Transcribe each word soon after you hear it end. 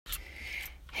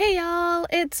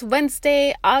Well, it's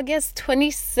Wednesday, August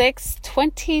 26th,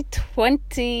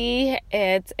 2020.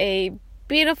 It's a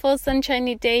beautiful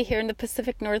sunshiny day here in the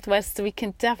Pacific Northwest. So we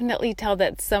can definitely tell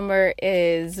that summer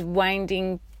is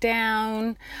winding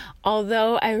down.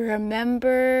 Although I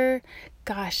remember,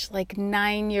 like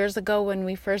 9 years ago when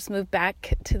we first moved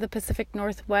back to the Pacific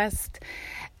Northwest,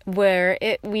 where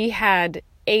we had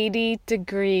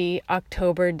 80-degree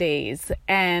October days,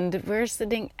 and we're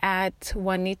sitting at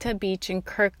Juanita Beach in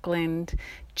Kirkland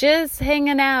just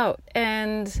hanging out,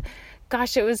 and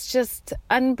it was just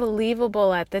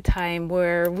unbelievable at the time,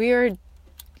 where we were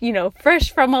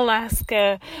fresh from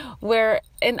Alaska, where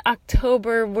in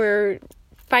October we're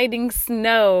fighting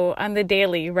snow on the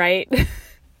daily, right?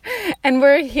 And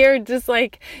we're here just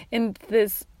in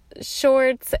this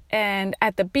shorts and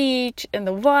at the beach in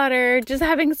the water, just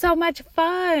having so much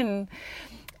fun.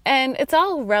 And it's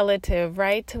all relative,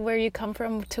 right? To where you come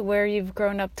from, to where you've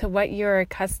grown up, to what you're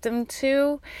accustomed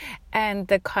to, and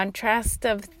the contrast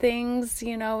of things.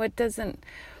 It doesn't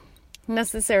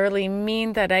necessarily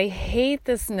mean that I hate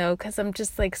the snow, because I'm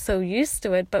just so used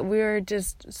to it, but we were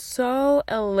just so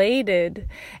elated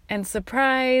and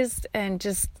surprised, and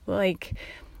just we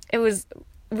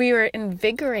were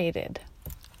invigorated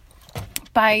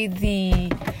by the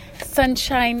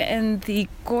sunshine and the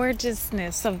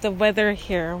gorgeousness of the weather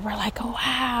here. We're oh,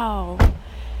 wow.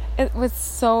 It was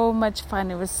so much fun.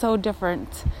 It was so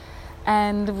different.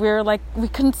 And we're we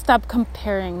couldn't stop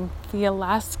comparing the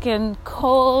Alaskan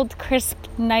cold, crisp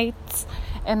nights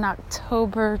in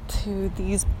October to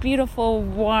these beautiful,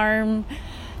 warm,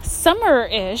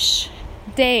 summer-ish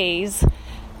days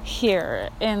here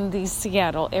in the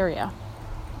Seattle area.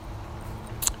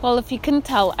 Well, if you can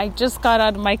tell, I just got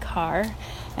out of my car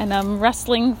and I'm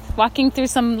walking through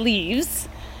some leaves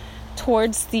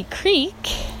towards the creek,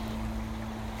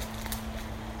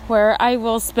 where I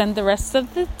will spend the rest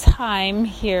of the time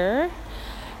here.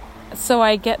 So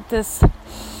I get this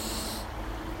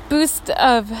boost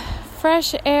of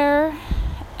fresh air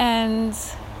and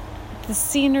the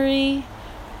scenery,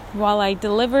 while I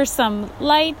deliver some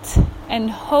light and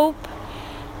hope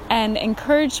and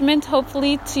encouragement,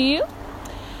 hopefully, to you,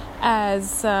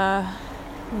 as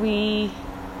we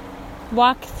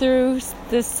walk through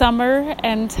this summer,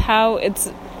 and how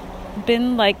it's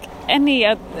been like any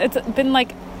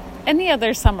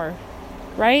other summer,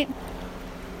 right?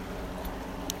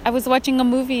 I was watching a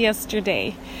movie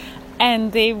yesterday,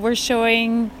 and they were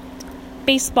showing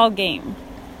baseball game,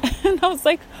 and I was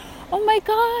oh my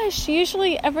gosh!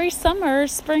 Usually every summer,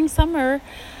 spring, summer,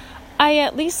 I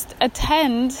at least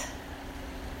attend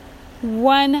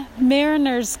one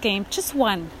Mariners game, just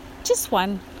one.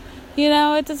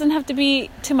 It doesn't have to be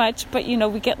too much, but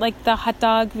we get the hot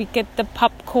dog, we get the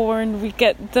popcorn, we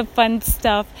get the fun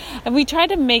stuff, and we try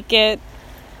to make it,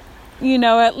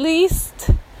 at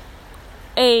least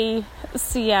a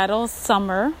Seattle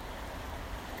summer.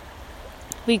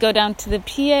 We go down to the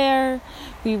pier,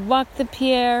 we walk the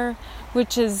pier,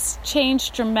 which has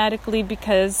changed dramatically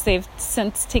because they've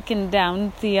since taken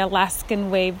down the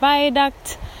Alaskan Way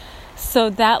Viaduct. So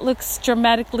that looks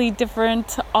dramatically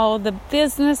different. All the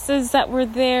businesses that were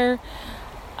there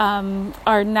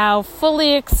are now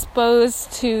fully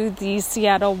exposed to the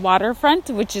Seattle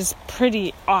waterfront, which is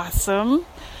pretty awesome.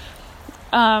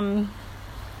 And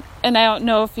I don't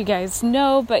know if you guys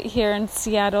know, but here in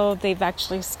Seattle, they've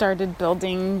actually started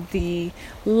building the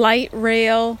light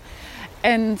rail.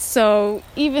 And so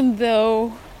even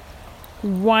though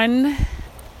one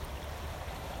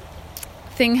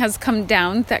thing has come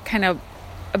down that kind of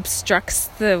obstructs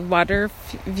the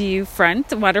waterfront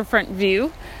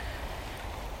view,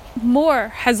 more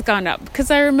has gone up. Because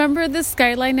I remember the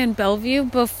skyline in Bellevue,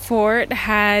 before it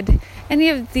had any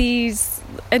of the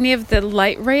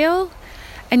light rail,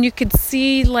 and you could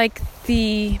see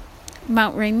the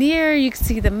Mount Rainier, you could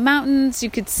see the mountains, you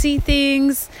could see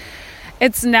things.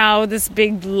 It's now this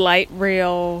big light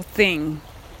rail thing.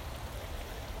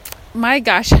 My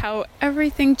gosh, how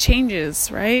everything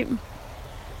changes, right?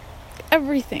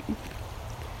 Everything.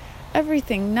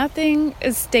 Nothing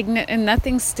is stagnant and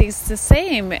nothing stays the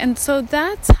same. And so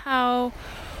that's how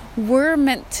we're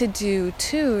meant to do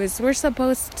too, is we're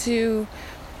supposed to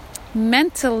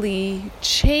mentally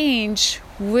change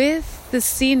with the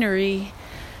scenery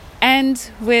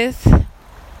and with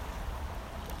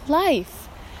life.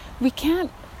 We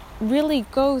can't really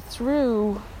go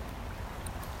through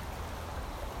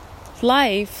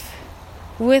life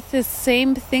with the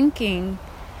same thinking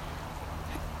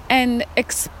and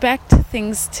expect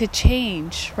things to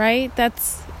change, right?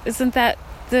 Isn't that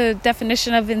the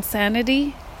definition of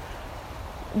insanity?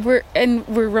 We're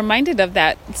reminded of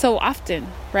that so often,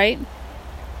 right?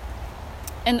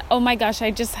 And oh my gosh,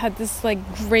 I just had this like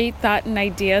great thought and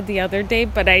idea the other day,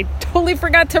 but I totally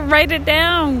forgot to write it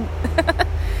down.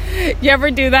 You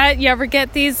ever do that? You ever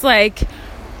get these like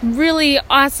really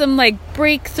awesome like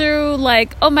breakthrough,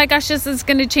 like, oh my gosh, this is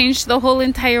going to change the whole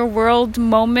entire world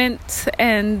moment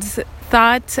and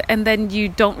thought, and then you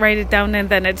don't write it down and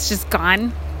then it's just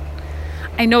gone?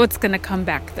 I know it's going to come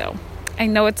back though. I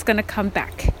know it's going to come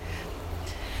back.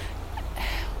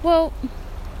 Well,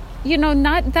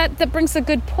 not that brings a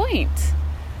good point,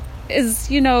 is,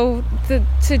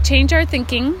 to change our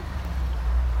thinking,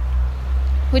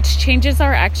 which changes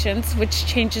our actions, which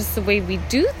changes the way we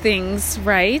do things,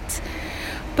 right?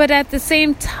 But at the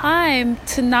same time,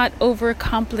 to not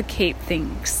overcomplicate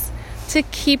things, to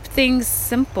keep things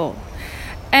simple.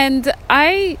 And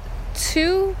I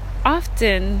too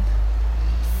often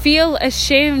feel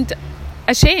ashamed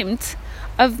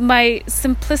of my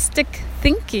simplistic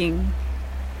thinking,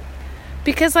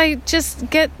 because I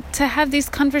just get to have these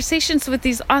conversations with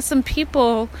these awesome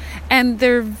people, and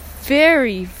they're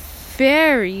very,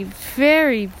 very,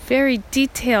 very, very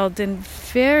detailed and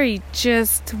very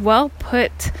just well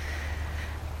put.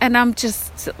 And I'm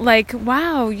just like,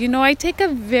 wow, I take a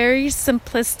very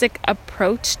simplistic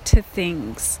approach to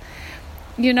things.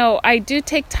 I do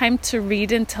take time to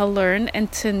read and to learn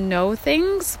and to know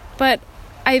things, but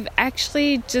I've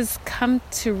actually just come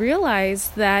to realize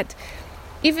that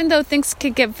even though things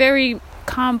can get very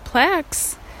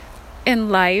complex in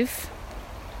life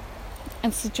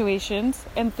and situations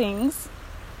and things.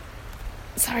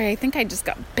 Sorry, I think I just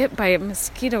got bit by a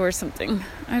mosquito or something.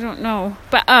 I don't know.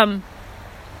 But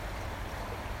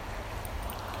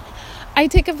I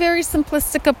take a very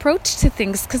simplistic approach to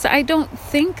things because I don't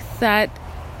think that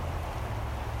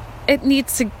it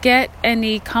needs to get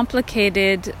any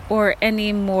complicated or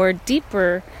any more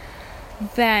deeper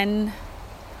than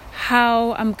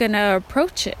how I'm going to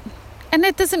approach it. And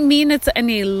it doesn't mean it's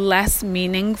any less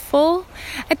meaningful.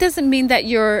 It doesn't mean that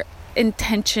your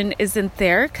intention isn't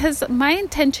there, because my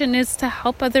intention is to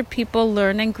help other people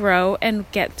learn and grow and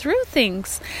get through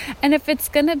things. And if it's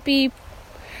going to be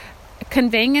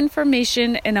conveying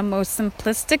information in a most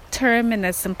simplistic term, in a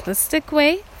simplistic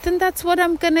way, then that's what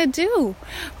I'm going to do,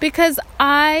 because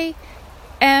I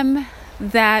am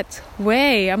that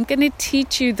way. I'm going to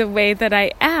teach you the way that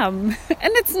I am.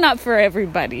 And it's not for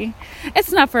everybody.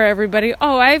 It's not for everybody.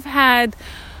 Oh, I've had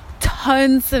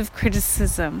tons of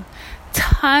criticism.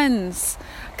 Tons.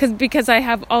 Because I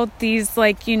have all these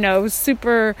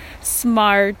super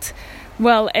smart,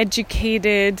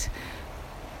 well-educated,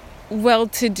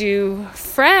 well-to-do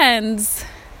friends.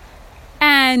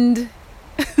 And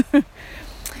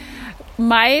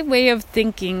my way of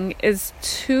thinking is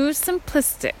too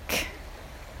simplistic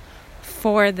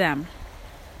for them.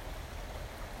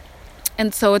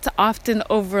 And so it's often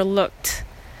overlooked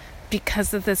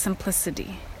because of the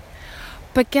simplicity.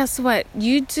 But guess what?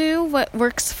 You do what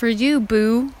works for you,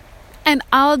 boo. And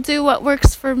I'll do what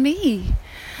works for me.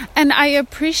 And I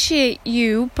appreciate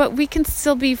you, but we can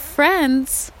still be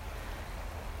friends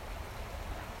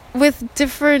with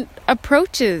different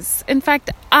approaches. In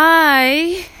fact,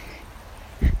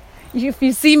 if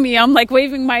you see me, I'm like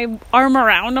waving my arm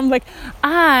around. I'm like,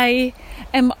 I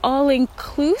am all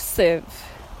inclusive,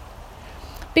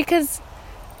 because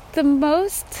the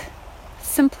most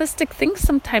simplistic things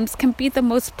sometimes can be the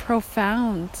most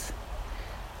profound.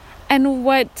 And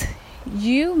what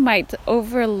you might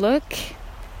overlook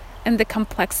in the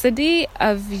complexity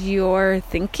of your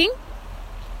thinking,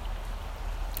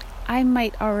 I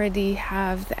might already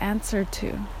have the answer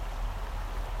to,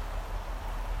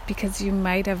 because you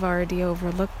might have already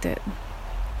overlooked it.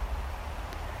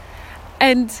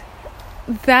 And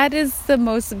that is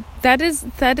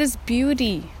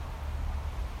beauty.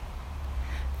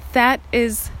 That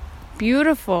is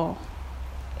beautiful.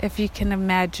 If you can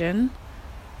imagine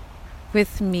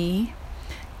with me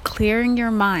clearing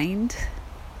your mind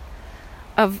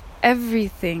of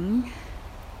everything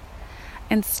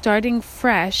and starting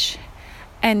fresh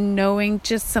and knowing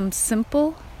just some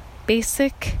simple,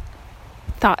 basic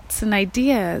thoughts and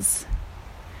ideas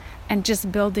and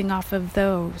just building off of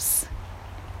those.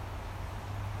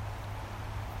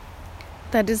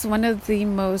 That is one of the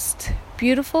most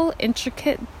beautiful,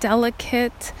 intricate,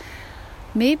 delicate,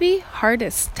 maybe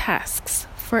hardest tasks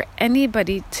for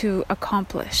anybody to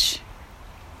accomplish.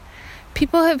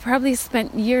 People have probably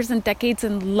spent years and decades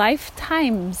and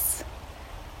lifetimes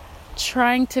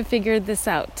trying to figure this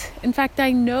out. In fact,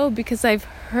 I know, because I've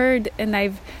heard and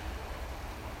I've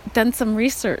done some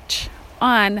research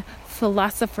on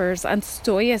philosophers, on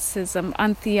stoicism,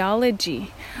 on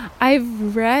theology.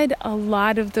 I've read a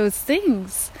lot of those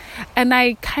things, and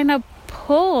I kind of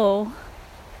pull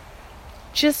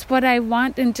just what I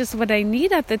want and just what I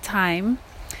need at the time.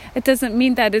 It doesn't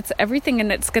mean that it's everything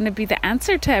and it's going to be the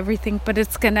answer to everything, but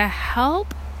it's going to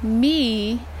help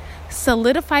me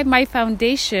solidify my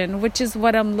foundation, which is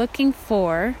what I'm looking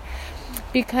for,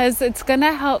 because it's going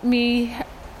to help me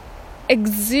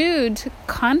exude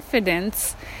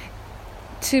confidence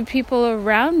to people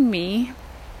around me,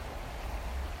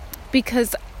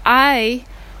 because I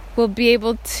will be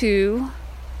able to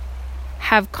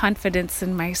have confidence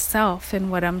in myself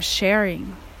and what I'm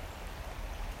sharing.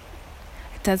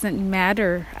 It doesn't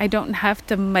matter. I don't have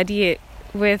to muddy it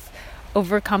with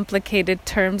overcomplicated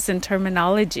terms and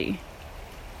terminology.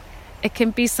 It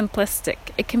can be simplistic.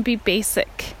 It can be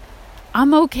basic.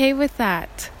 I'm okay with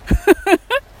that.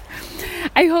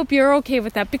 I hope you're okay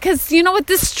with that, because you know what?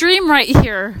 This stream right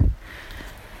here,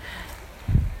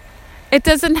 it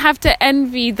doesn't have to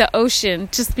envy the ocean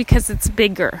just because it's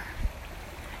bigger.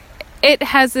 It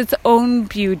has its own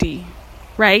beauty,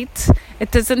 right?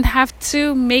 It doesn't have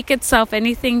to make itself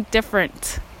anything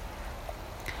different,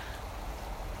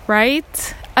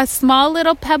 right? A small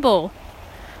little pebble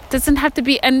doesn't have to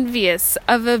be envious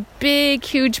of a big,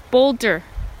 huge boulder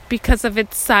because of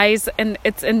its size and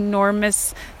its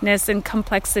enormousness and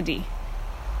complexity,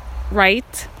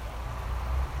 right?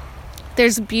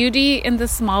 There's beauty in the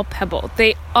small pebble.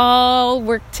 They all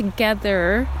work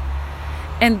together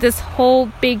in this whole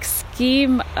big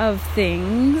scheme of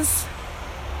things.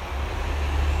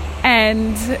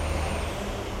 And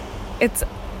it's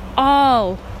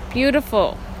all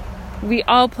beautiful. We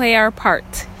all play our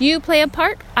part. You play a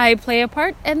part, I play a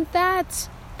part, and that's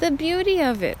the beauty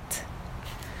of it.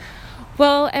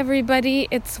 Well, everybody,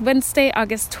 it's Wednesday,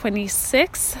 August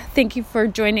 26th. Thank you for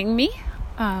joining me,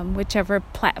 whichever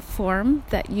platform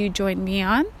that you join me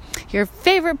on. Your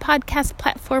favorite podcast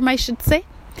platform, I should say.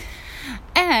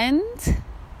 And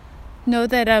know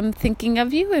that I'm thinking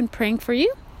of you and praying for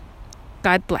you.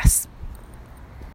 God bless.